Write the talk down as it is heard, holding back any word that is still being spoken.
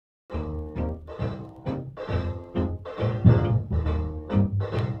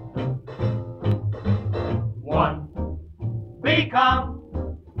town.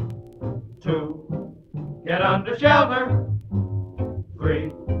 2, get under shelter. 3,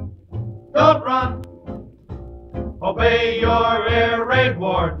 don't run. Obey your air raid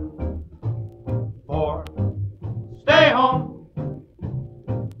warden. 4, stay home.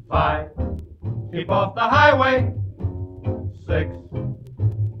 5, keep off the highway. 6,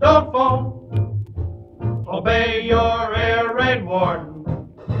 don't phone. Obey your air raid warden.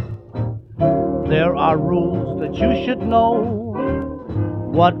 There are rules that you should know,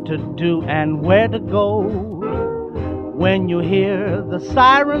 what to do and where to go when you hear the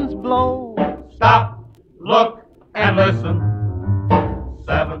sirens blow. Stop, look, and listen.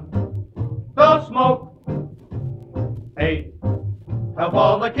 7, don't smoke. 8, help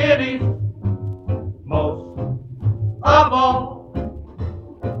all the kiddies. Most of all,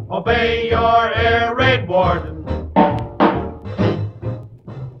 obey your air raid warden.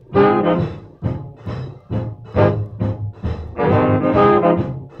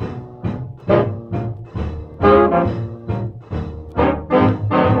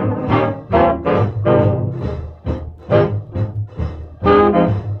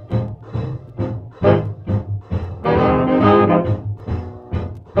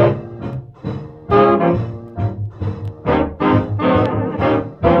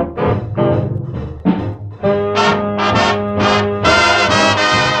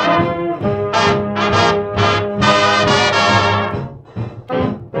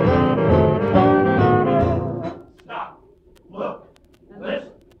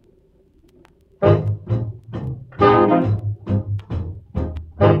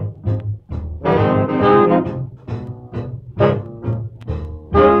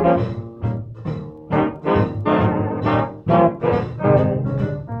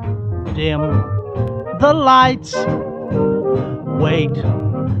 Dim the lights, wait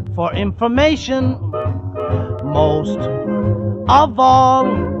for information. Most of all,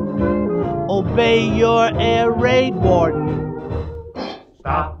 obey your air raid warden.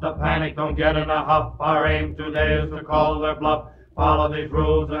 Stop the panic, don't get in a huff. Our aim today is to call their bluff. Follow these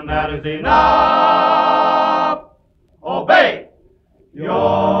rules and that is enough. Obey your